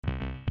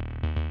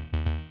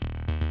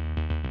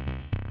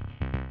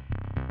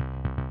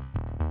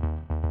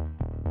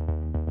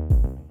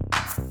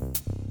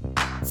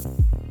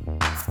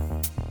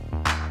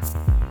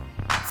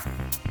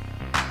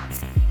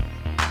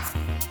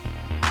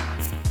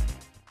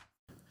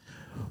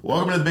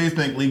Welcome to the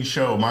Basement League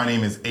Show. My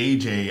name is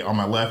AJ. On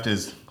my left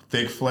is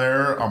Thick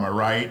Flair. On my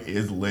right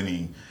is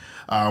Lenny.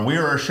 We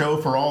are a show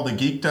for all the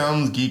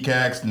geekdoms,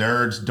 geekaks,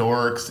 nerds,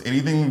 dorks,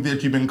 anything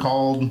that you've been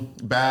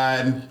called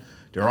bad,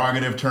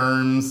 derogative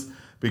terms,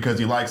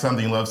 because you like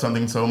something, love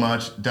something so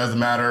much. Doesn't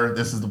matter.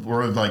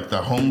 We're like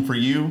the home for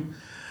you.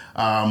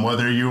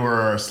 Whether you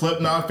are a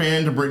Slipknot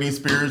fan to Britney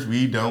Spears,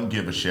 we don't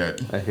give a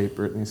shit. I hate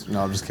Britney.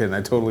 No, I'm just kidding.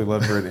 I totally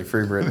love Britney.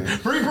 Free Britney.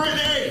 Free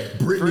Britney!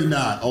 Britney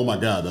not. Oh my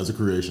God, that's a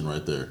creation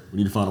right there. We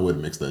need to find a way to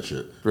mix that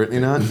shit.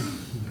 Britney not?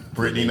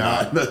 Britney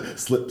not.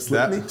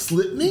 Slipney?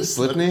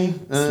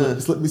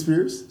 Slipney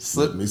Spears?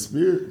 Slipney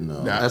Spears?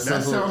 No. That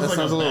sounds a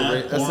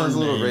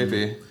little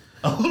rapey.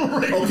 A little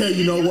rapey. Okay,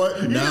 you know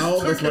what?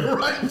 Now took it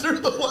right through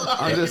the line.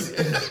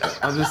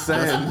 I'm just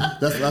saying.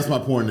 That's my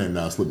porn name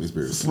now, Slipney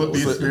Spears.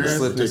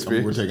 Slipney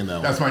Spears. We're taking that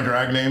one. That's my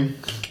drag name.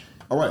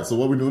 All right, so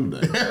what are we doing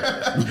today?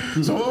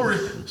 So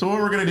what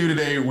we're gonna do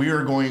today, we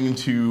are going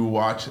to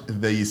watch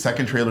the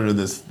second trailer to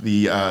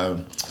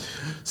the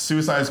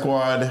Suicide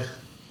Squad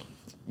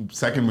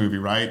second movie,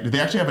 right? Do they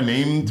actually have a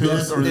name to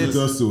it? Or it's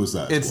the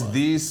Suicide Squad. It's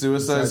the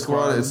Suicide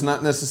Squad. It's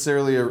not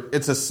necessarily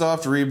it's a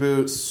soft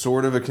reboot,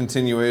 sort of a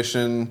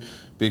continuation,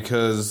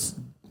 because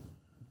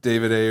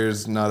David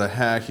Ayer's not a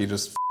hack. He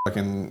just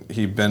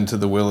he bent to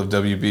the will of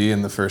WB,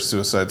 and the first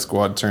Suicide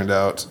Squad turned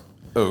out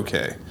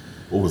okay.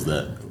 What was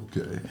that?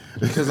 Okay.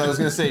 Because I was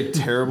going to say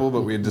terrible,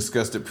 but we had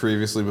discussed it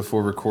previously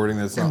before recording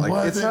that it's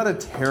not a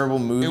terrible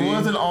movie. It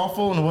wasn't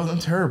awful and it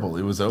wasn't terrible.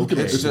 It was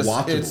okay. It's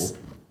watchable.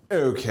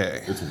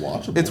 Okay. It's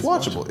watchable. It's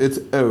watchable. It's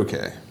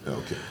okay.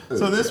 Okay.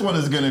 So this one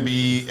is going to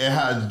be, it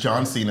has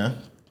John Cena,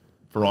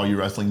 for all you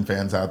wrestling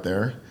fans out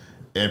there.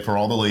 And for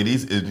all the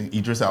ladies,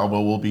 Idris Elba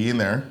will be in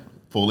there,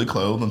 fully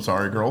clothed. I'm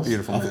sorry, girls.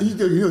 Beautiful.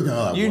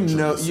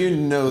 You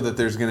know that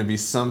there's going to be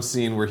some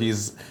scene where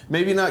he's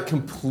maybe not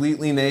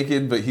completely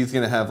naked, but he's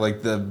going to have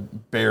like the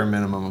bare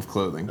minimum of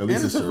clothing. And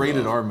it's a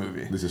rated R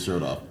movie. This is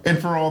shirt off. And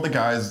for all the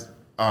guys,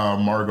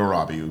 Margot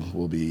Robbie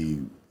will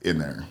be in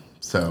there.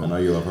 So I know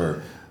you love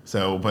her.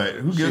 So, but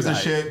who gives a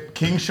shit?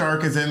 King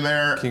Shark is in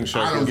there.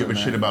 I don't give a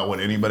shit about what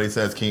anybody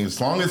says.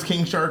 As long as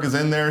King Shark is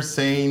in there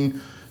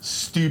saying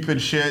stupid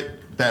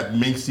shit that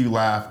makes you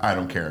laugh, I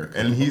don't care.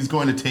 And he's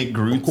going to take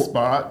Groot's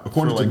spot.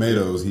 According to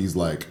Tomatoes, he's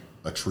like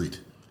a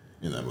treat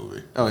in that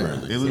movie. Oh, yeah.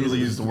 They literally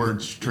use the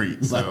word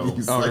treat. So.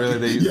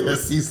 Really?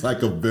 Yes, he's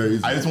like a very...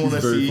 I just want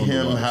to see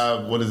him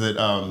have, what is it?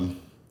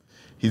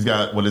 He's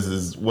got, what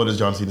is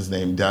John Cena's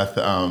name? Death...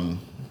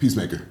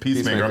 Peacemaker.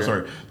 I'm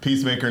sorry.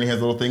 Peacemaker, and he has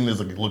a little thing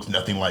that's like, it looks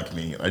nothing like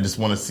me. I just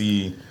want to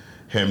see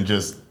him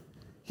just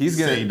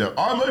say,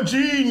 I'm a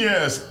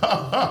genius!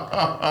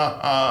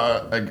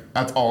 Like,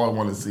 that's all I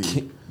want to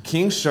see.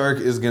 King Shark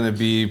is going to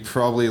be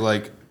probably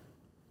like,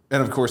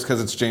 and of course,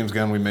 because it's James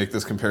Gunn, we make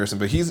this comparison,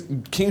 but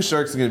King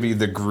Shark's going to be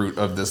the Groot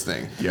of this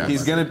thing. Yeah,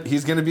 he's going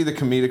to be the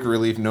comedic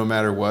relief no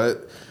matter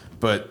what,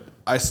 but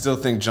I still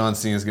think John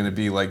Cena is going to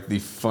be like the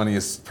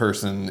funniest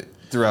person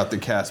throughout the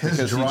cast. His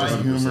because dry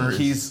humor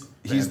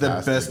He's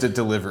the best at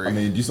delivery. I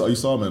mean, you saw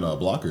him in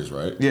Blockers,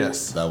 right?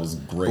 Yes, that was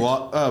great.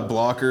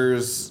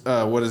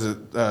 Blockers. What is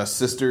it?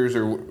 Sisters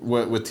or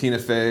what with Tina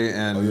Fey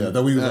and?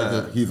 Oh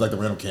yeah, he's like the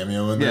random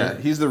cameo in there.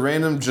 Yeah, he's the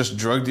random just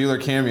drug dealer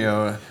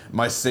cameo.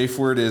 My safe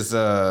word is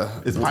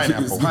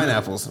pineapple.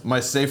 Pineapples. My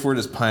safe word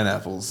is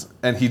pineapples,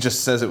 and he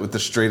just says it with the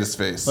straightest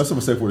face. My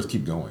safe word is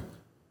keep going.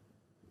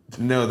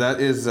 No,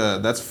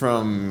 that's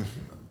from.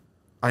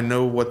 I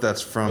know what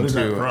that's from too. What is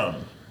too. that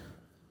from?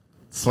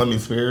 Slimy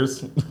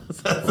Spears?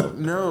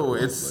 No,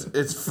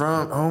 it's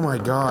from, oh my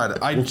God.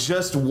 I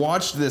just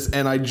watched this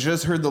and I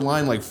just heard the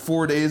line like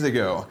 4 days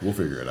ago. We'll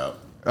figure it out.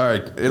 All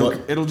right,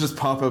 it'll just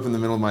pop up in the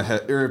middle of my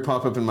head, or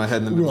pop up in my head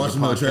in the middle of the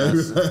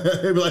podcast.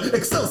 It'll be like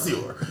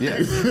Excelsior. Yeah,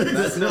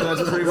 that's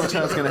pretty much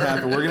how it's gonna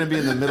happen. We're gonna be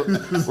in the middle.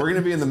 We're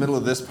gonna be in the middle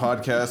of this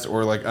podcast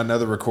or like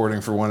another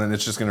recording for one, and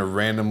it's just gonna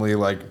randomly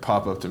like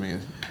pop up to me.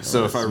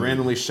 So if I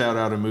randomly shout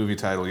out a movie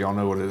title, y'all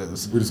know what it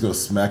is. We're just gonna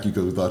smack you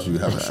because we thought you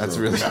would have a stroke. That's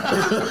really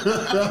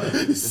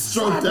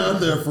stroked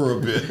down there for a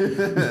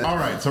bit. All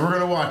right, so we're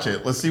gonna watch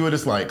it. Let's see what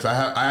it's like. 'Cause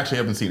I actually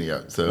haven't seen it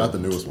yet. So not the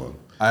newest one.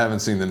 I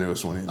haven't seen the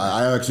newest one either.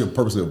 I actually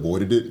purposely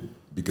avoided it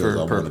because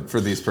I wanted for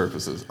these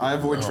purposes. I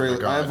avoid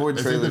trailers. I avoid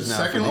trailers now.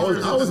 Second I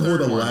always avoid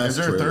the last. Is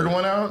there a third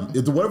one out?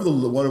 It's whatever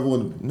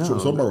one. No,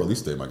 so about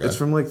release date, my guy. It's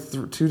from like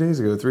 3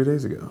 days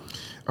ago.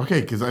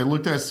 Okay, because I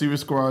looked at Suicide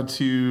Squad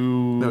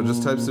 2. No,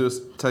 just type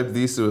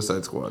the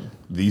Suicide Squad.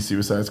 The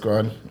Suicide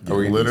Squad. Yeah,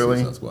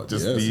 literally Squad.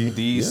 Just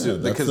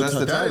because that's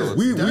the title.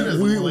 We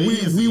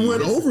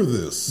went over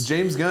this.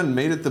 James Gunn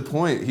made it the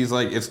point. He's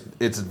like, it's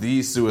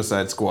the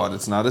Suicide Squad.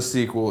 It's not a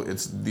sequel.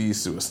 It's the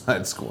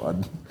Suicide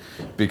Squad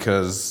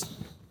because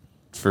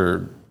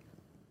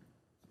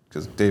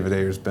David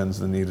Ayers bends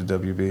the knee to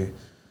WB.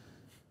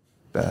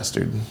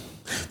 Bastard.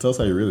 Tell us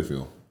how you really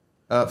feel.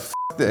 F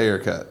the Ayer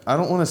cut. I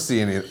don't want to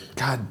see any.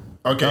 God.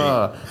 Okay.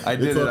 I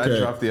did it. Okay. I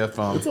dropped the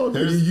F-bomb. It's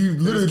okay. You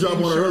literally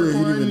dropped one earlier.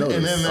 You didn't even notice.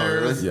 And then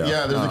there's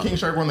there's the King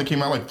Shark one that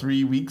came out like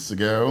 3 weeks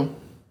ago.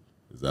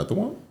 Is that the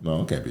one?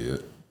 No, it can't be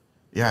it.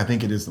 Yeah, I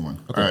think it is the one.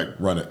 Okay. All right,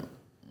 run it.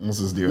 Let's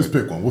just do Let's it.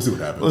 pick one. We'll see what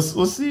happens.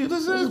 Let's see.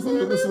 Let's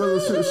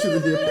shoot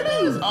it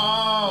here.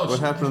 Oh, What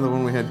happened to the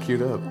one we had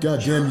queued up?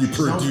 God damn you,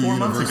 Purdue 4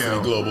 months University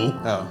ago. Global.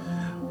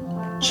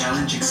 Oh.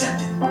 Challenge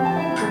accepted.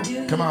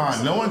 Purdue come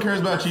on. No one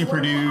cares about you,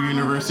 Purdue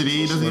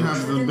University. Doesn't even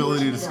have the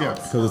ability to skip.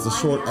 Because it's a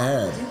short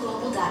ad.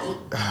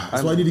 PurdueGlobal.edu.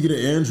 That's why you need to get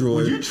an Android.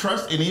 Would you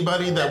trust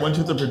anybody that went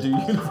to the Purdue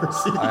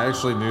University? I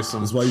actually knew some.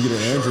 That's why you get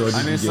an Android.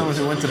 I knew someone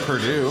who went to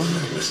Purdue.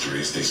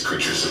 mysteries these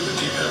creatures of the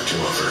deep have to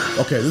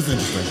offer. Okay, this is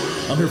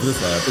interesting. I'm here for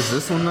this lab. Is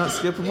this one not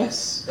skippable?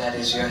 Yes, that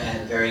is your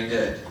hand. Very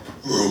good.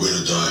 We're all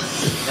gonna die.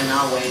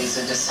 Benawe is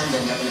a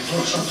descendant of an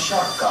ancient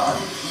shark god.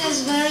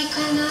 That's very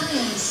kind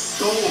eyes.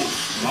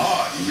 Don't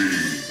not me.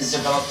 He's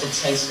developed a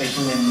taste for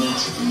human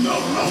meat. No,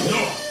 no,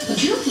 no.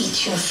 Would you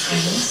eat your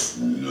friends?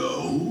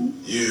 No.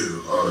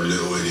 You are a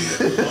little idiot.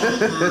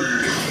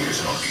 Here's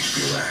on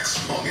HBO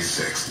Max. August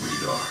 6th,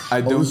 rated R.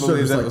 I don't this show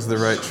believe is that like- was the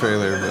right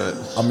trailer, but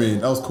I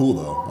mean, that was cool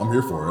though. I'm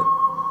here for it.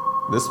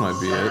 this might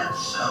be it.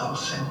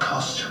 Cells and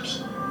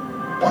costumes.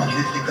 Want you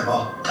to think them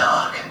all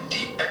dark and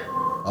deep.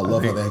 I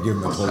love how they gave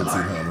him the clothes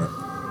team helmet.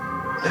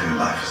 Living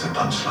life is a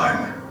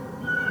punchline.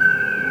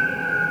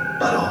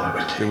 But all it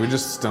would take. Did we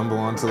just stumble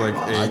onto like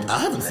I a?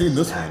 haven't seen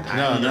this one.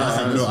 No,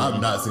 No,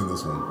 I've not seen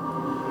this one.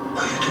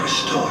 For you to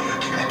restore your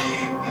dignity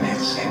in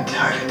its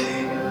entirety.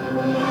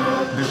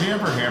 Did she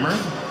have her hammer?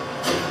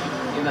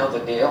 You know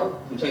the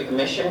deal. Complete the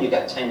mission, you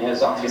get 10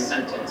 years off your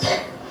sentence.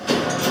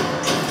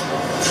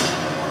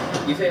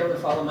 You fail to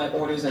follow my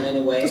orders in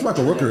any way. That's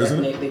Michael Rooker, isn't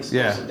it? detonate the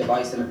explosive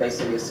device in the base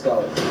of your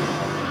skull.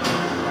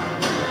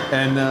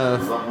 And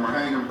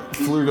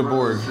Fluga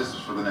Borg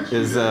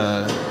is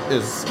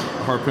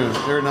Harpoon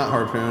or not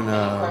Harpoon?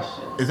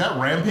 Question. Is that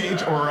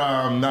Rampage or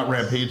not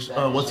Rampage?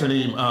 What's her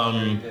name?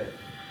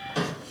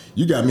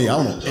 You got me. I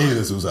don't know any of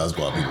the Suicide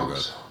Squad people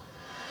got.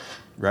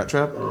 Rat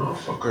Trap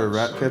or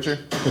Rat Catcher?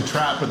 The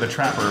Trap or the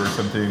Trapper or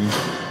something.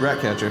 Rat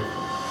Catcher.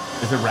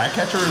 Is it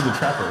Ratcatcher or the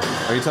Trapper?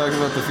 Are you talking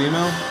about the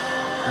female?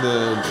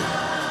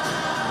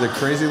 The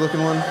crazy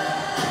looking one?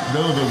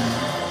 No,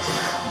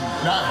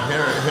 not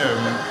him.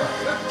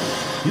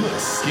 He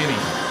looks skinny.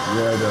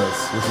 Yeah, it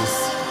does, which is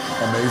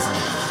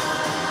amazing.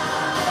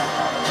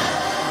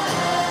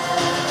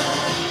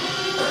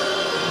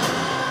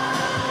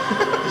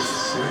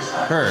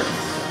 Her.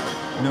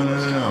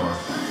 No.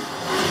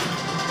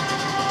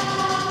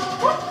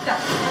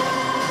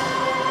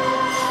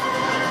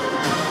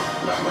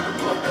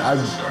 I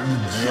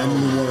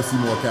genuinely want to see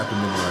more Captain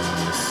Boomerang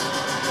in this.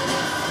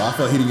 But I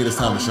felt he didn't get his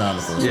time to shine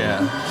the first Yeah.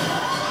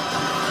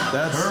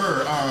 That's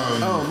Her.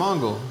 oh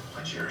Mongol.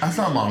 That's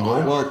not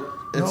Mongol. Well,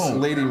 it's No.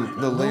 lady.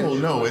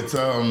 No, it's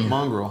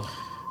Mongrel.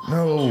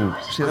 No,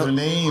 she has a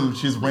name.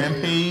 She's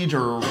Rampage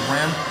or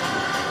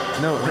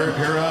No,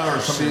 Rampira or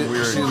something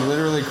weird. She's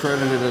literally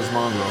credited as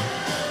Mongrel.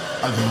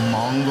 As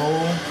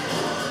Mongol,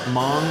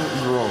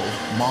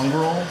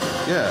 Mongrel.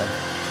 Yeah,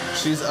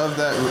 she's of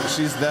that.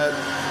 She's that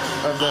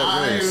of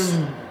that race.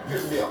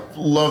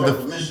 Love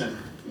the. mission.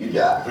 You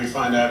die. If we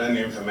find out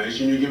any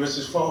information you give us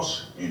is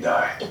false, you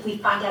die. If we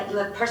find out you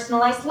have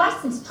personalized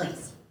license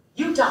plates,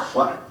 you die.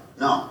 What?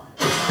 No.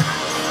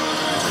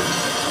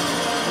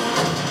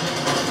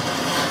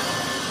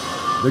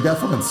 They got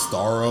fucking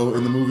Starro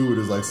in the movie, which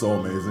is like so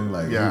amazing.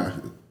 Like, Yeah.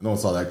 no one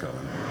saw that coming.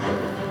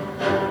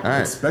 All right.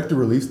 Expect a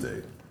release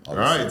date. All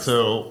right,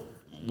 so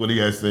what do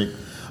you guys think?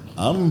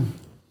 I'm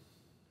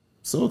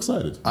so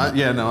excited.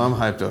 Yeah, no, I'm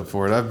hyped up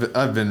for it.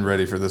 I've been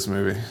ready for this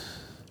movie.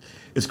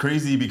 It's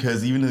crazy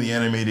because even in the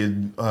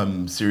animated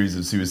series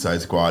of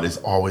Suicide Squad, it's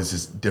always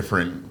just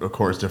different, of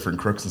course, different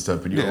crooks and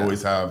stuff, but you Yeah.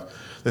 always have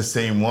the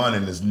same one,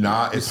 and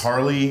it's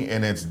Harley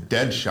and it's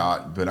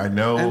Deadshot, but I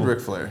know... And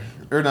Ric Flair.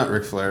 Or not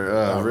Ric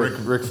Flair,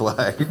 Rick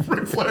Flag.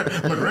 Ric Flair.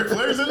 But Ric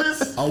Flair's in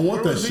this? I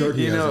want that shirt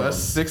he You has know, on. a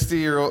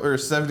 60-year-old or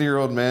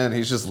 70-year-old man,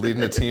 he's just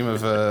leading a team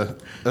of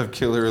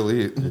Killer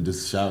Elite. And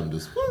just shouting,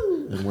 just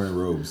woo, and wearing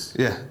robes.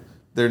 Yeah.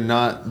 They're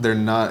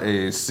not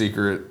a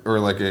secret or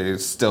like a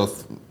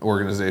stealth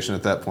organization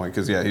at that point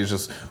because yeah, he's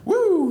just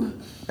woo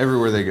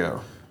everywhere they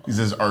go. He's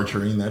just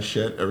archering that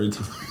shit every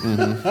time.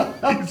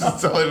 He's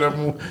just telling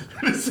them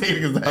to say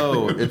exactly.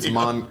 Oh, what it's they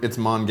it's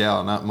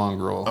Mongal, not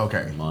Mongrel.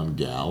 Okay.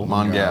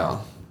 Mongal.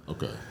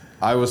 Okay.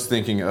 I was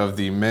thinking of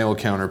the male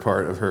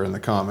counterpart of her in the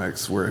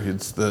comics, where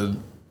it's I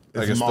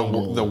It's guess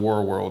Mongol. the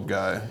War World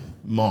guy.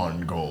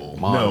 Mongol.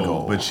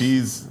 Mongol. No, but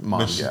she's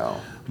Mongal.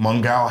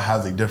 Mongal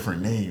has a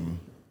different name.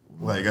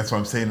 Like that's what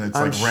I'm saying. It's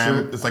I'm like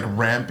sure- it's like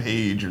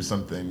Rampage or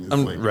something. It's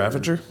like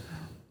Ravager?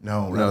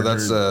 No, No,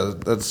 Ravager-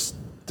 that's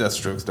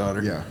Deathstroke's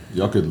daughter. yeah.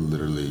 Y'all could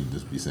literally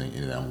just be saying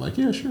any of that. I'm like,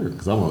 yeah, sure,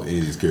 because I don't know any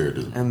of these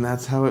characters. And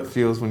that's how it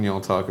feels when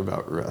y'all talk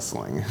about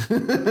wrestling.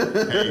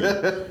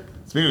 Hey,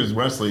 speaking of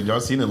wrestling,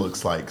 John Cena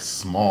looks like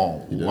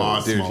small,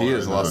 lot Dude, smaller he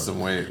has than lost us. some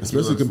weight.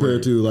 Especially looks compared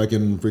like- to like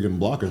in freaking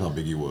Blockers, how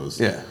big he was.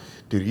 Yeah.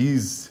 Dude,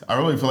 I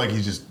really feel like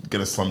he's just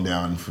gonna slim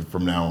down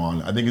from now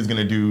on. I think he's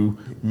gonna do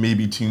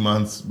maybe 2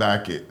 months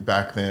back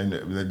then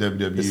in the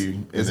WWE.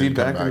 and Is then he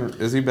come back?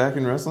 Is he back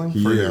in wrestling?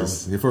 He For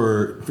is. He's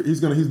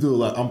doing a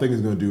lot. I'm thinking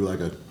he's gonna do like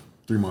a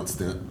 3-month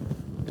stint.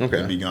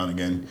 gonna be gone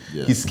again.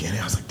 Yeah. He's skinny.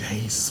 I was like, dang,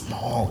 he's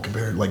small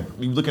compared. Like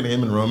you look at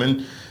him and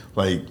Roman,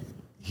 like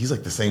he's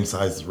like the same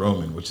size as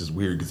Roman, which is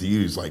weird because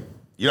he's like,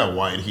 you know how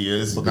wide he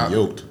is. Look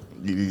yoked.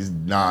 He's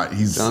not.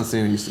 He's John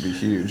Cena used to be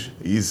huge.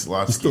 He's a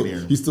lot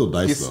skinnier. He's still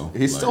Dice He's, though.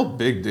 he's Like, still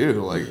big dude.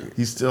 Like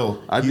He's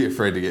still. I'd be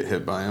afraid to get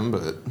hit by him,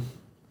 but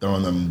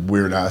throwing them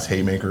weird ass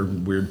haymaker,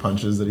 weird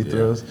punches that he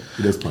throws.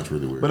 He does punch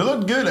really weird. But it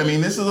looked good. I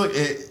mean, this is look.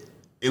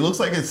 It looks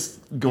like it's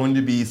going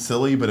to be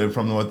silly, but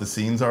from what the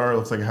scenes are, it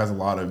looks like it has a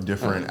lot of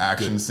different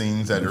action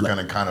scenes that are going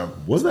to kind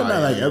of. Wasn't that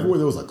like everywhere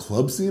there was a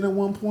club scene at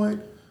one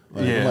point?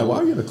 Like, Yeah. I'm like, why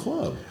are you in a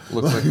club?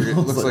 looks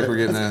like we're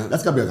getting a.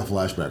 That's gotta be like a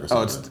flashback or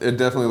Oh, something. it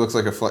definitely looks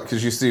like a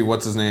because you see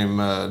what's his name,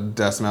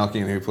 Des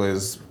Malkian, who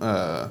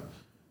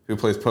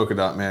plays Polka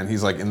Dot Man.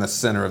 He's like in the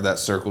center of that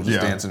circle, just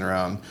dancing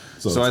around.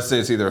 So I'd say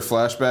it's either a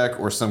flashback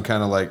or some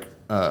kind of like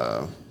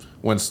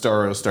when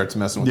Starro starts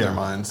messing with their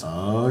minds.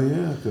 Oh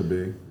yeah, it could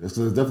be. It's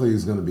definitely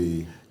is gonna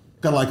be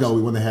kind of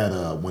like when they had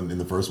when in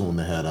the first one when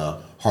they had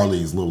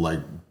Harley's little like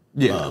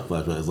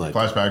flashback. It's like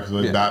flashbacks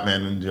with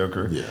Batman and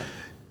Joker. Yeah.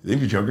 You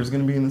think the Joker's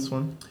going to be in this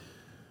one?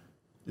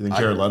 You think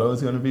Jared Leto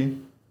is going to be?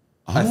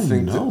 I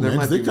think there man.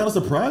 might They be- kind of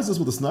surprised us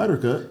with the Snyder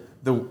cut.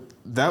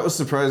 That was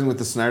surprising with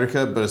the Snyder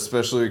Cut, but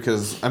especially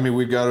because I mean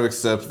we've got to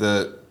accept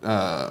that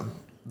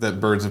that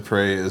Birds of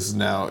Prey is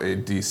now a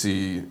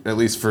DC, at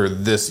least for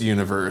this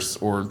universe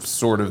or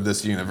sort of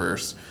this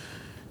universe,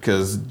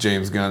 because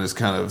James Gunn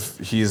is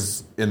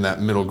he's in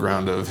that middle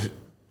ground of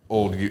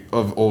old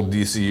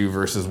DCU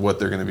versus what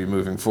they're going to be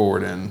moving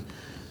forward in.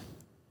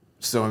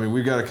 So, I mean,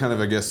 we've got to kind of,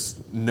 I guess,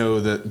 know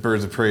that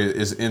Birds of Prey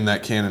is in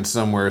that canon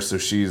somewhere. So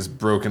she's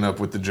broken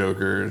up with the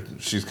Joker.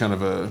 She's kind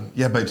of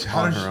but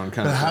how on did her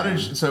own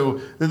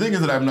so the thing is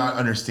that I'm not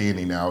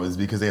understanding now is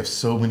because they have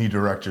so many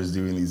directors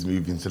doing these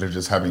movies instead of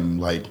just having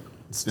like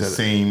the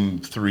same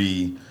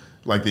three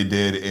like they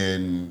did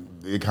in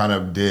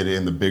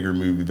the bigger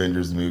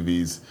Avengers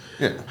movies.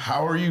 Yeah.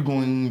 How are you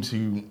going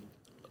to?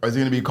 Is it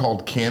going to be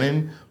called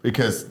canon?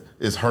 Because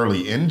is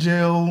Harley in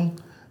jail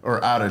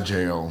or out of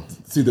jail?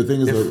 See, the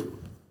thing is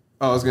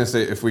I was gonna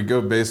say if we go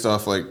based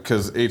off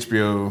because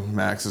HBO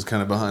Max is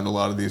kind of behind a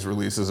lot of these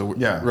releases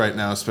right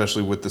now,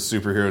 especially with the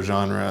superhero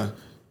genre.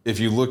 If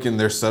you look in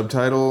their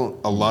subtitle,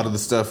 a lot of the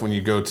stuff when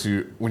you go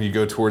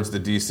towards the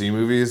DC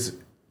movies,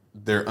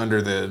 they're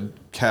under the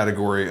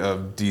category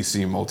of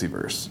DC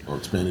multiverse or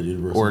expanded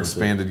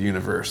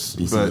universe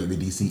But the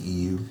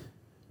DCEU,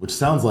 which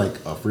sounds like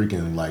a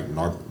freaking like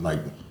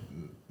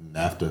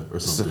NAFTA or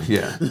something.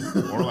 Yeah.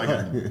 Or like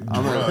a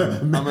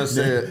I'm gonna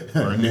say it.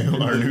 or a new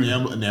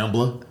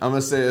NAMBLA. I'm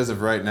gonna say as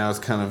of right now, it's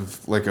kind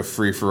of like a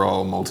free for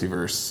all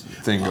multiverse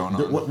thing going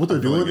on. What they're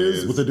doing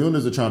is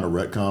they're trying to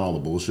retcon all the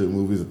bullshit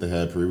movies that they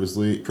had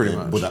previously, Pretty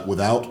much.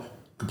 without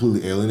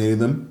completely alienating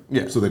them.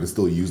 Yeah. So they can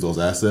still use those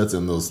assets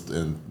and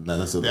not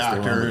necessarily The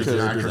actors, the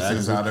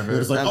actresses out of it.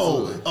 It's like,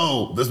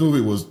 Absolutely. this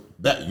movie was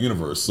that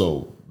universe,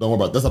 so don't worry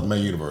about that's not the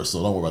main universe,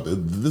 so don't worry about this.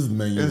 This is the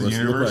main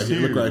universe.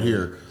 Look right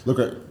here. Look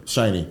at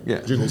Shiny.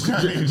 Yeah.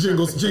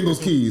 Jingles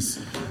keys.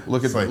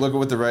 Look at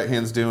what the right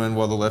hand's doing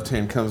while the left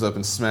hand comes up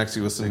and smacks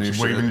you with some new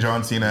waving shit.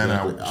 John Cena and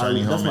a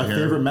shiny That's helmet my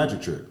here. favorite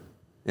magic trick.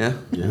 Yeah.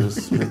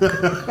 Yes.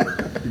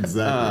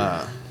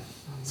 Exactly.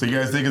 So you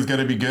guys think it's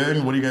gonna be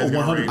good? What are you guys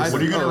gonna rate? 100%.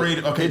 What are you gonna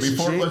rate? Okay, It's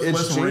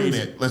let's rate James.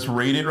 it. Let's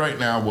rate it right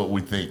now. What we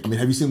think. I mean,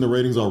 have you seen the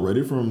ratings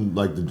already from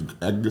like the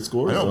aggregate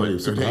scores? I know, Already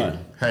but super high.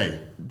 hey,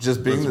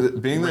 Just being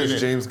that rate it's it.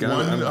 James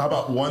Gunn. How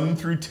about 1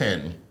 through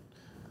 10?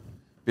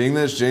 Being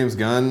that it's James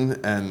Gunn,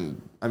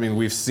 and I mean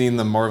we've seen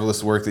the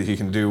marvelous work that he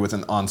can do with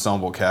an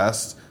ensemble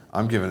cast.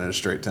 I'm giving it a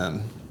straight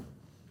 10.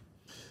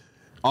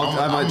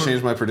 I might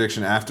change my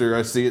prediction after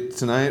I see it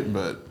tonight,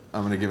 but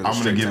I'm gonna give it. I'm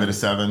gonna give it a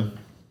 7.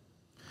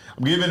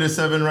 I'm giving it a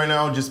 7 right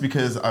now, just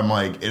because I'm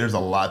like, there's a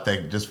lot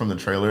that just from the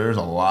trailer, there's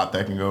a lot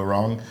that can go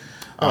wrong.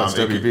 It's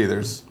WB.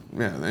 There's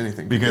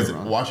anything Because can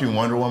go wrong. watching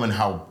Wonder Woman,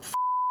 how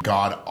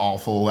god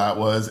awful that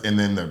was, and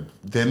then the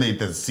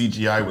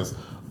CGI was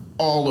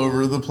all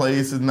over the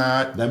place and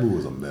that. That movie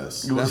was a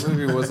mess. That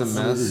movie was a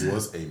That mess. movie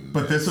was a mess.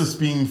 But this was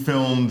being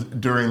filmed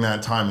during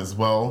that time as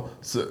well.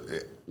 So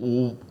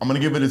I'm going to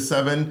give it a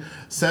 7.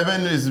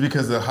 7 is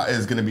because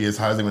is going to be as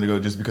high as I'm going to go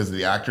just because of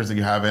the actors that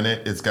you have in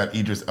it. It's got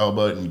Idris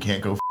Elba, and you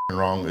can't go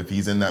wrong. If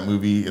he's in that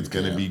movie, it's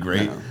going to be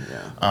great.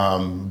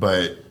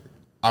 But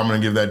I'm going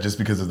to give that just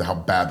because of how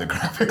bad the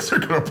graphics are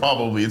going to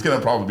probably. It's going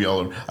to probably be all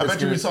over. I bet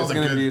you we saw the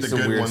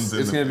good ones.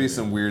 It's going to be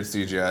some weird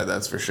CGI,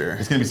 that's for sure.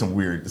 It's going to be some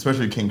weird,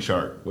 especially King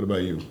Shark. What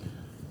about you?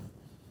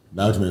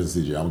 Now that you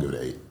mentioned CGI, I'm gonna give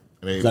it an 8.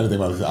 I didn't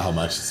think about how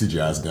much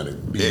CGI is gonna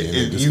be in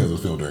it just because it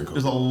was filmed during COVID.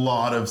 There's a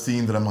lot of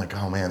scenes that I'm like,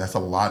 oh man, that's a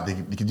lot.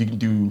 Because you can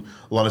do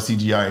a lot of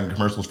CGI in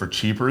commercials for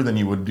cheaper than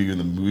you would do in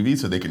the movie,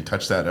 so they can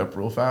touch that up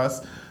real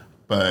fast.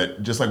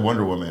 But just like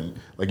Wonder Woman,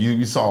 like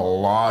you saw a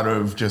lot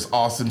of just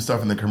awesome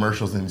stuff in the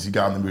commercials, and you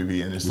got in the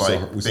movie, and it's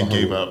they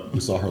gave up.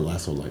 We saw her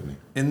lasso lightning.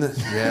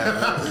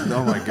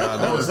 Oh my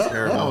god, that was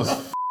terrible. That was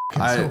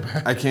so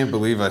bad. I can't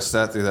believe I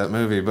sat through that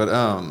movie. But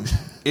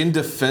in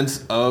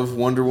defense of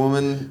Wonder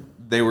Woman,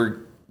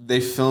 they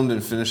filmed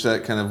and finished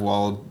that kind of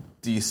while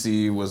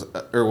DC was,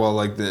 or while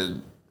like the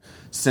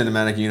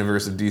cinematic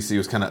universe of DC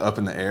was kind of up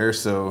in the air,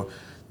 so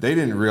they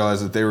didn't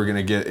realize that they were going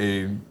to get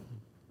a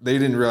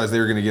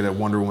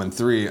Wonder Woman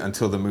 3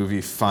 until the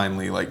movie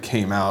finally like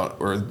came out,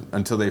 or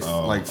until they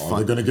Are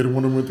they gonna get a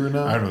Wonder Woman 3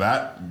 now? Out of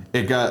that,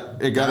 it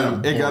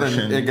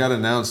got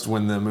announced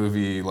when the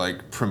movie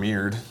like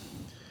premiered.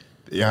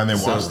 yeah, and they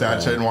watched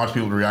that shit and watched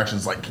people's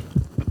reactions like.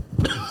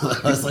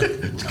 It's like,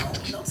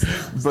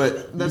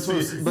 But that's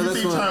what. But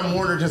that's what. Time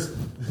Warner just.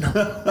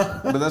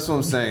 But that's what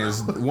I'm saying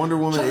is Wonder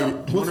Woman.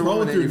 what's Wonder wrong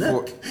Woman with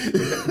your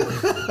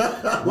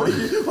 84. why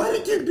do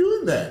you keep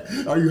doing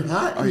that? Are you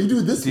hot? You do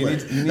it this way. You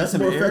need That's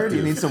some more air? Do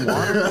you effective. need some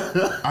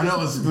water? I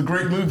know it's a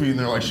great movie, and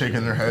they're like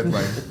shaking their head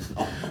like.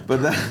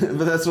 But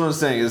that's what I'm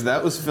saying is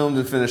that was filmed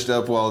and finished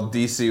up while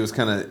DC was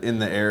kind of in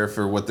the air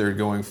for what they're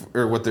going for,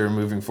 or what they're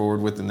moving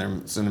forward with in their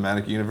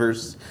cinematic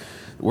universe.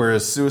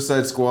 Whereas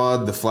Suicide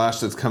Squad, The Flash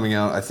that's coming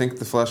out, I think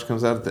The Flash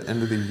comes out at the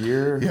end of the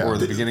year or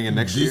the beginning of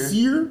next year. This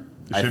year?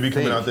 It should be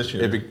coming out this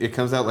year. It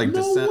comes out like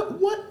No, December.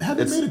 what? Have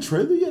they made a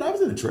trailer yet? I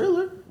was in a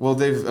trailer. Well,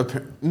 they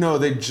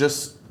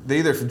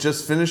either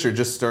just finished or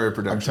just started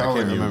production. I'm telling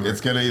I can't you, remember.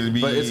 it's gonna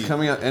be. But it's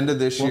coming out end of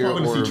this We're year,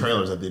 probably or gonna see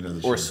trailers at the end of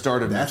this year. or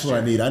start of That's next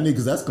what year. I need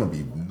because that's gonna be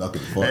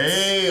knucking fucks.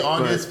 Hey,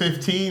 August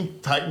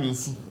 15th,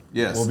 Titans.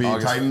 Yes, will be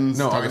Titans.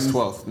 No, Titans.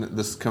 August 12th.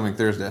 This coming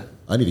Thursday.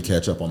 I need to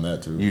catch up on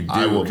that too. You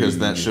I do will because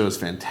be- that show is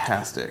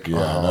fantastic. Yeah,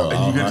 I know.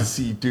 And you get to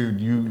see, dude.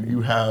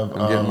 You have.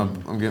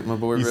 I'm getting my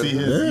boy. You Red see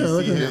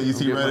Hood. his. You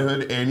see I'm Red getting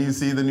Hood, and you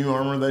see the new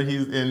armor that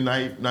he's in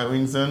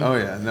Nightwing's in. Oh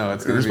yeah, no,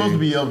 it's gonna You're be. supposed to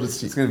be able to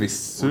see. It's gonna be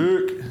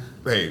sick.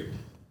 Hey,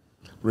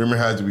 rumor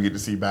has it we get to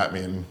see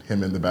Batman,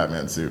 him in the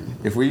Batman suit.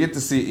 If we get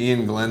to see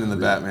Ian Glenn in the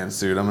Batman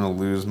suit, I'm gonna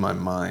lose my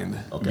mind.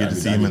 Okay, get to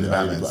see him in the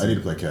Batman I need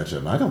to play catch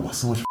up. I got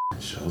so much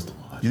shows to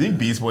watch. You think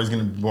Beast Boy's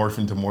gonna morph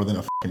into more than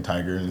a fucking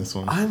tiger in this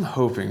one? I'm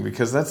hoping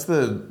because that's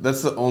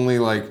the only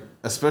like,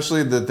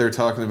 especially that they're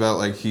talking about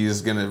like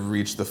he's gonna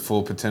reach the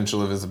full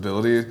potential of his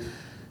ability.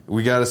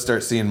 We got to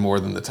start seeing more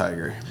than the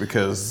tiger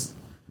because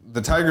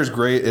the tiger's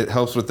great. It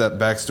helps with that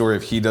backstory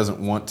if he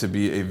doesn't want to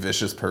be a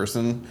vicious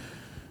person,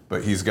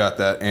 but he's got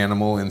that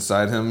animal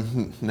inside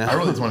him now. I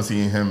really just want to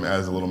see him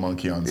as a little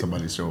monkey on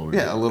somebody's shoulder.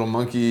 Yeah, a little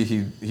monkey.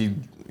 He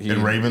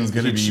And Raven's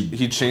gonna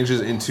he changes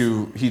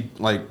into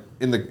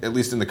at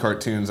least in the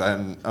cartoons.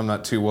 I'm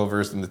not too well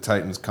versed in the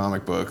Titans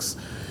comic books,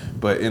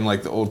 but in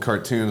like the old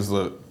cartoons,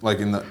 like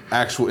in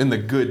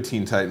the good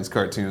Teen Titans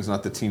cartoons,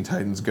 not the Teen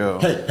Titans Go.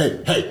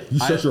 Hey! You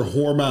shut your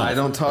whore mouth. I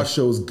don't talk. That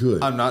show's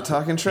good. I'm not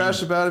talking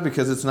trash about it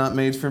because it's not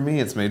made for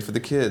me. It's made for the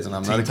kids, and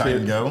I'm not Teen a kid.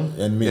 Titan Go.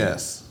 and me.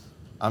 Yes,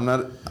 I'm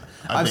not.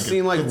 I I've think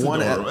seen like it's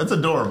one. Adorable. It's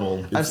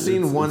adorable. I've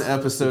seen one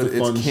episode. it's a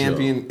fun It's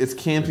campy. show. It's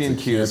campy and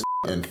cute. as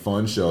and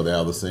fun show. They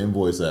have the same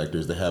voice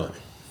actors. They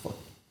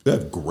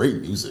have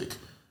great music.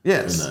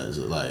 Yes. And that is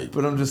like,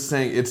 But I'm just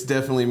saying it's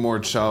definitely more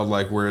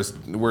childlike,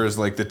 whereas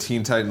like the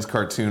Teen Titans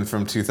cartoon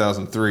from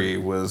 2003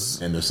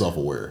 was and they're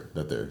self-aware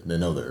that they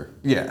know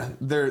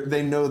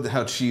they know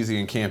how cheesy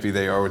and campy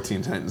they are with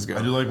Teen Titans Go.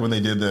 I do like when they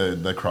did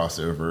the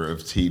crossover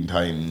of Teen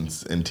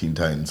Titans and Teen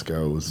Titans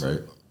Go. It was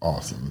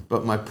awesome.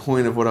 But my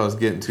point of what I was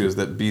getting to is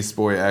that Beast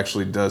Boy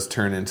actually does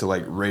turn into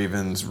like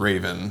Raven's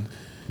Raven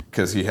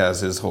because he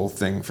has his whole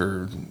thing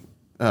for.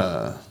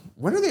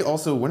 When are they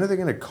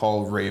going to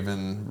call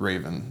Raven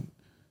Raven?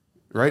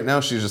 Right now,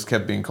 she's just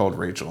kept being called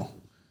Rachel.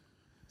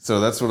 So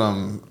that's what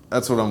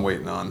I'm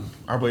waiting on.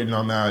 I'm waiting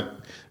on that.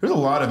 There's a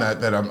lot of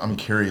that I'm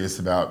curious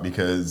about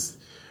because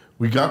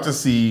we got to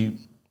see.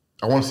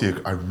 I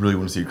really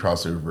want to see a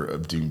crossover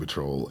of Doom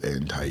Patrol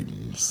and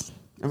Titans.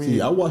 I mean,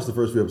 see, I watched the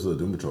first few episodes of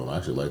Doom Patrol. And I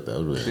actually liked that.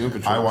 It was really Doom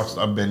Patrol.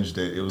 I binged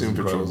it. It was Doom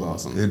Patrol incredible.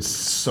 was awesome. It's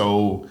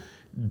so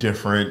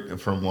different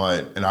from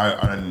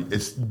and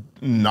it's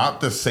not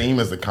the same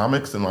as the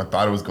comics and I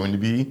thought it was going to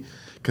be.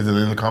 Because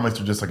then the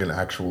comics are just like an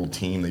actual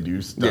team. They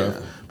do stuff.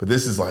 Yeah. But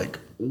this is like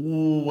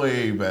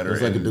way better.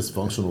 It's like a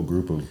dysfunctional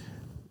group of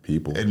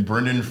people. And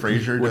Brendan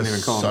Fraser Wouldn't does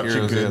even call such them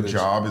a heroes, good yeah,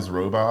 job as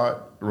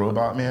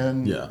Robot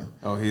Man. Yeah.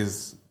 Oh,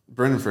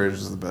 Brendan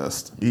Fraser's the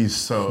best. He's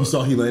so. You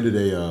saw he landed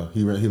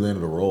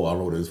a role. I don't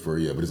know what it is for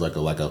yet, but it's like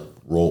a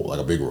role, like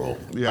a big role.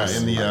 Yeah,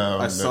 in the.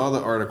 I saw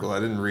the article. I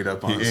didn't read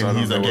up on it, so I And don't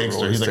he's know a what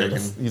gangster. role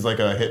He's like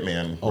a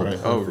hitman. Right?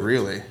 Oh,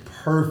 really?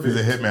 Perfect. He's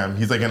a hitman.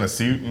 He's like in a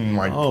suit and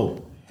like.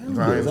 Oh, hell yeah.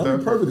 Right, That'd be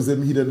stuff. perfect because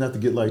then he doesn't have to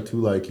get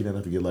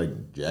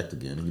jacked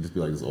again. He can just be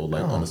like this old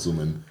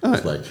unassuming.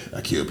 It's like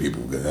I kill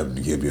people because I have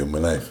to give you my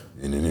life.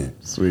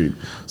 Sweet.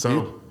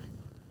 So,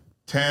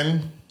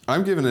 10.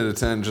 I'm giving it a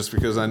 10 just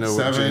because I know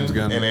what 7 James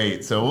Gunn. and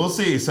 8. So we'll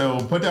see. So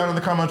put down in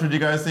the comments what you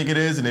guys think it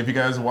is, and if you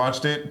guys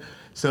watched it,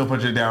 still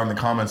put it down in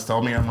the comments.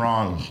 Tell me I'm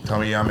wrong. Tell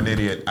me I'm an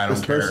idiot. I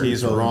don't care. Especially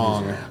He's so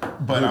wrong.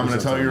 But I'm going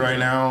to tell you right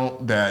now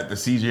that the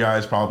CGI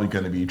is probably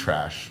going to be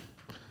trash.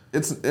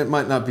 It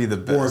might not be the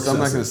best. I'm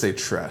not going to say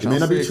trash. It may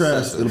I'll not be say trash.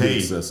 excessive. It'll be Hey.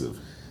 excessive.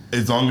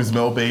 As long as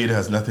Mel Bay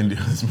has nothing to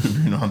do with this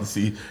movie, you don't have to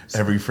see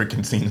every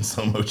freaking scene in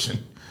slow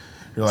motion.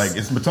 You're like,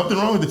 is something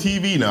wrong with the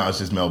TV? No, it's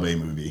just Mel Bay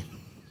movie.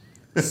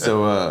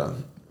 So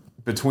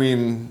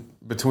between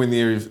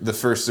the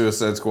first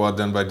Suicide Squad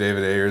done by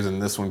David Ayers and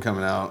this one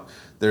coming out,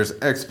 there's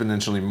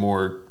exponentially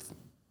more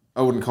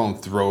I wouldn't call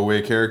them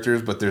throwaway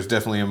characters, but there's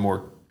definitely a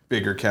more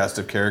bigger cast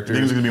of I characters.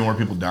 think there's gonna be more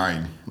people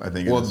dying. I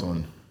think in this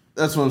one.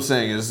 That's what I'm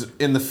saying. Is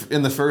in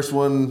the first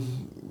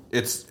one,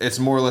 it's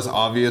more or less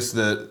obvious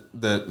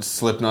that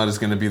Slipknot is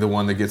going to be the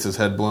one that gets his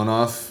head blown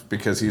off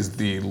because he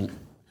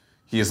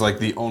is like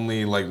the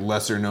only like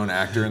lesser known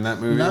actor in that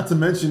movie. Not to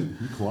mention,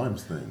 he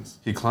climbs things.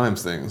 He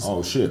climbs things.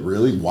 Oh shit!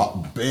 Really?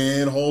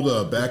 Ben, hold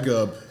up, back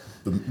up.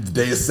 The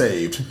day is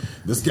saved.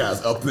 This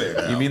guy's up there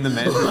now. You mean the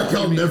man? Like,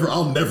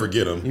 I'll never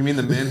get him. You mean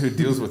the man who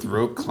deals with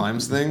rope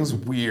climbs things?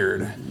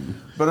 Weird.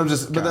 But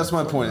that's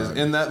my point. Is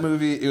in that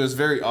movie, it was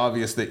very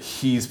obvious that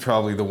he's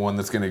probably the one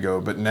that's going to go.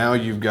 But now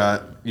you've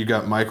got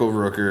Michael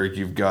Rooker,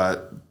 you've got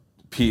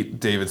Pete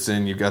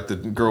Davidson, you've got the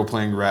girl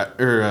playing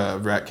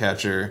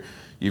Ratcatcher,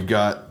 you've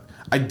got.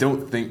 I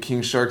don't think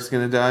King Shark's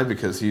going to die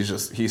because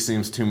he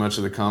seems too much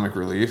of the comic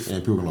relief.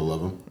 And people are gonna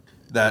love him.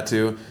 That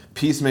too.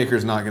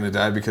 Peacemaker's not going to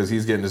die because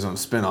he's getting his own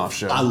spin-off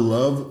show. I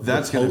love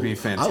that's going to be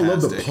fantastic. I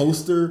love the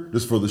poster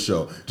just for the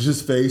show. Just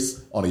his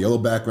face on a yellow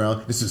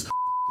background.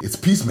 It's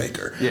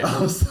Peacemaker. Yeah.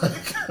 I was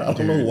like, I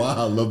don't know why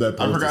I love that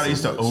poster. I forgot I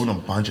used to own a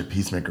bunch of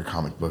Peacemaker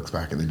comic books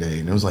back in the day,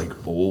 and it was like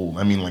old.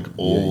 I mean, like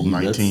old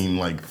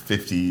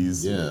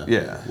 50s.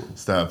 Yeah.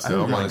 Stuff.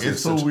 So I'm like,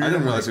 it's so weird. I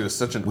didn't realize he was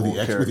such an old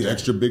character. With the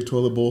extra big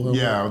toilet bowl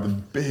helmet. Yeah, with the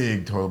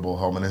big toilet bowl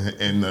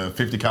helmet and the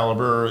 50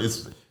 caliber.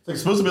 It's like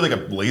supposed to be like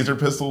a laser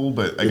pistol,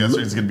 but I guess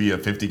it's gonna be a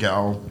 50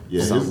 cal.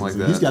 Yeah, something like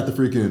that. He's got the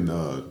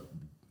freaking.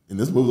 In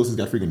this movie, he's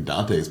got freaking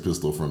Dante's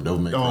pistol from Devil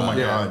May Cry. Oh my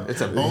god!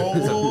 It's a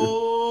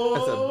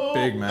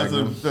big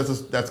magnum.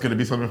 That's going to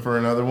be something for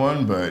another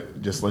one,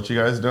 but just to let you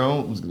guys know,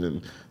 I'm just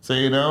going to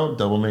say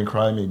Devil May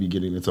Cry may be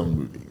getting its own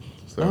movie.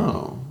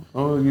 So,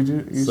 you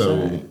do.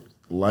 Say.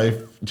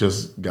 Life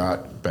just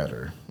got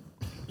better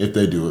if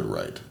they do it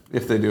right.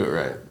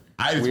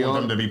 I just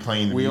want them to be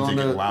playing the music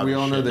and loud. We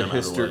all know the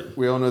history.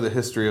 We all know the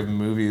history of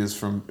movies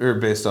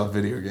based off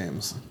video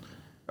games.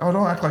 Oh,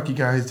 don't act like you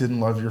guys didn't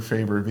love your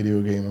favorite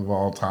video game of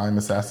all time,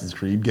 Assassin's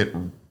Creed. Get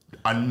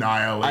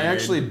annihilated. I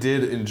actually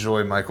did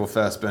enjoy Michael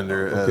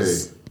Fassbender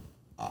as.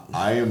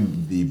 I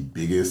am the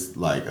biggest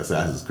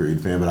Assassin's Creed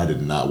fan, but I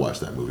did not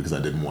watch that movie because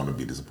I didn't want to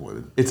be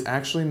disappointed. It's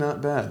actually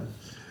not bad.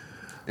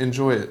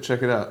 Enjoy it.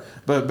 Check it out.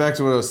 But back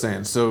to what I was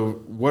saying.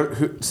 So,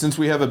 since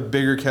we have a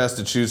bigger cast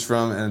to choose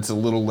from, and it's a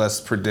little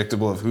less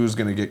predictable of who's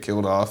going to get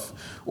killed off,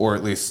 or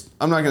at least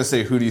I'm not going to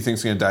say who do you think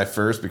is going to die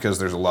first because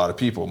there's a lot of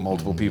people.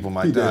 Multiple people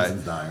might die.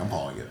 Davidson's dying. I'm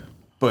calling it.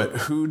 But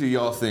who do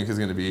y'all think is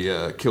going to be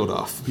killed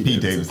off?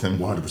 Pete Davidson,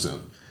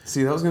 100%.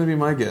 See, that was going to be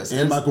my guess.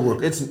 And Michael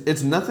Rooker.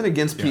 It's nothing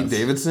against Pete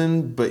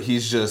Davidson, but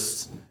he's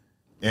just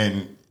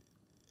and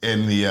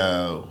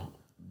the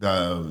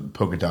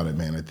polka dotted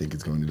man. I think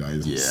is going to die.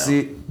 Yeah.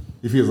 See.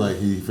 He feels like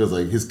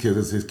his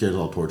kid's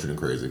all tortured and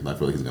crazy, and I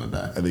feel like he's gonna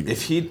die. I think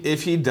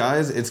if he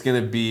dies, it's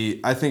gonna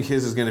be. I think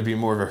his is gonna be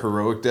more of a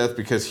heroic death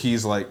because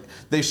he's like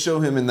they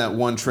show him in that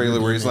one trailer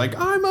where he's like,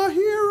 "I'm a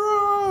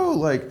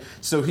hero."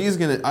 So he's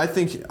gonna. I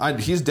think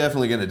he's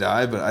definitely gonna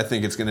die, but I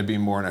think it's gonna be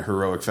more in a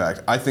heroic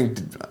fact. I think.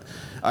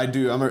 I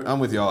do.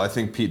 I'm with y'all. I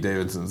think Pete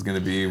Davidson's gonna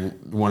be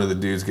one of the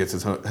dudes gets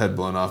his head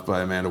blown off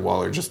by Amanda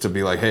Waller just to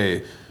be like,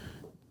 "Hey,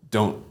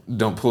 don't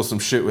pull some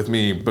shit with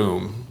me."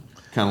 Boom.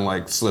 Kind of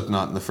like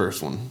Slipknot in the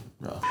first one.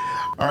 All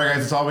right, guys,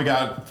 that's all we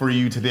got for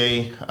you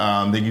today.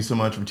 Thank you so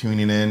much for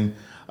tuning in.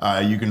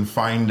 You can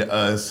find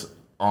us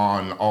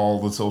on all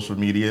the social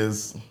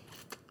medias.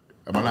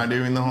 Am I not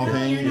doing the whole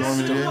thing you want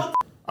me to do? All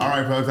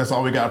right, folks, that's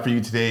all we got for you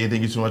today.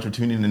 Thank you so much for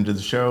tuning into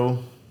the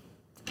show.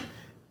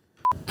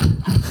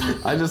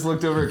 I just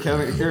looked over at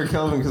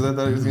Kelvin because I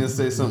thought he was going to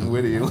say something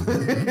witty. You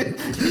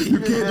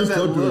can't just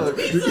look.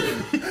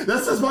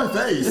 That's just my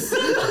face.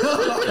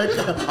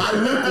 I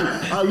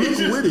look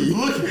witty.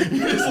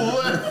 You just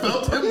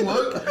felt him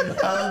look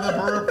out of the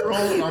peripheral.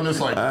 And I'm just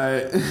like, all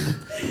right,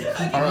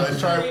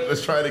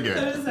 let's try it again.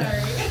 I'm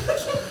sorry.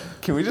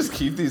 Can we just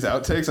keep these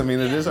outtakes? I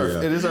mean, it is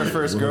our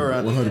first go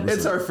around. 100%.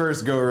 It's our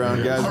first go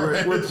around, guys.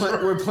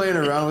 We're playing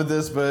around with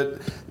this, but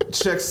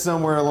check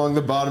somewhere along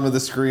the bottom of the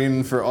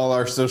screen for all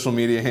our social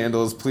media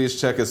handles. Please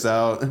check us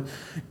out.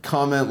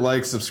 Comment,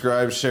 like,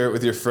 subscribe, share it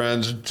with your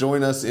friends.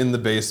 Join us in the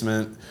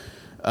basement.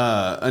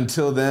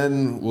 Until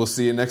then, we'll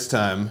see you next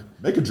time.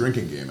 Make a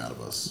drinking game out of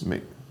us.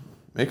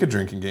 Make a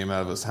drinking game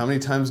out of us. How many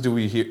times do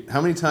we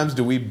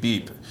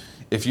beep?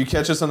 If you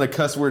catch us on the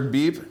cuss word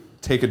beep,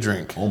 take a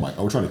drink. Oh my!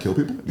 Are we trying to kill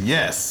people?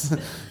 Yes.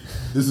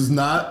 This is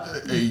not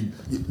a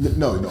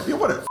no. Yeah,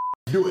 whatever.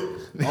 Do it.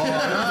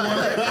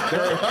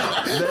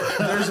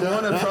 There's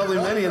one of probably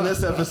many in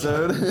this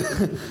episode.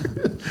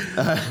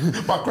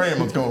 My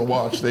grandma's going to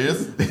watch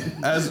this.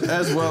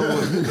 As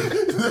well.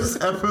 This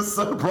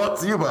episode brought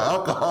to you by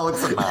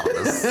Alcoholics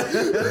Anonymous.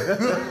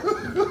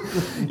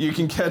 You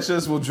can catch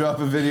us. We'll drop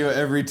a video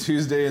every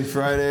Tuesday and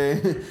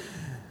Friday.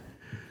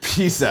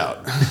 Peace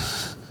out.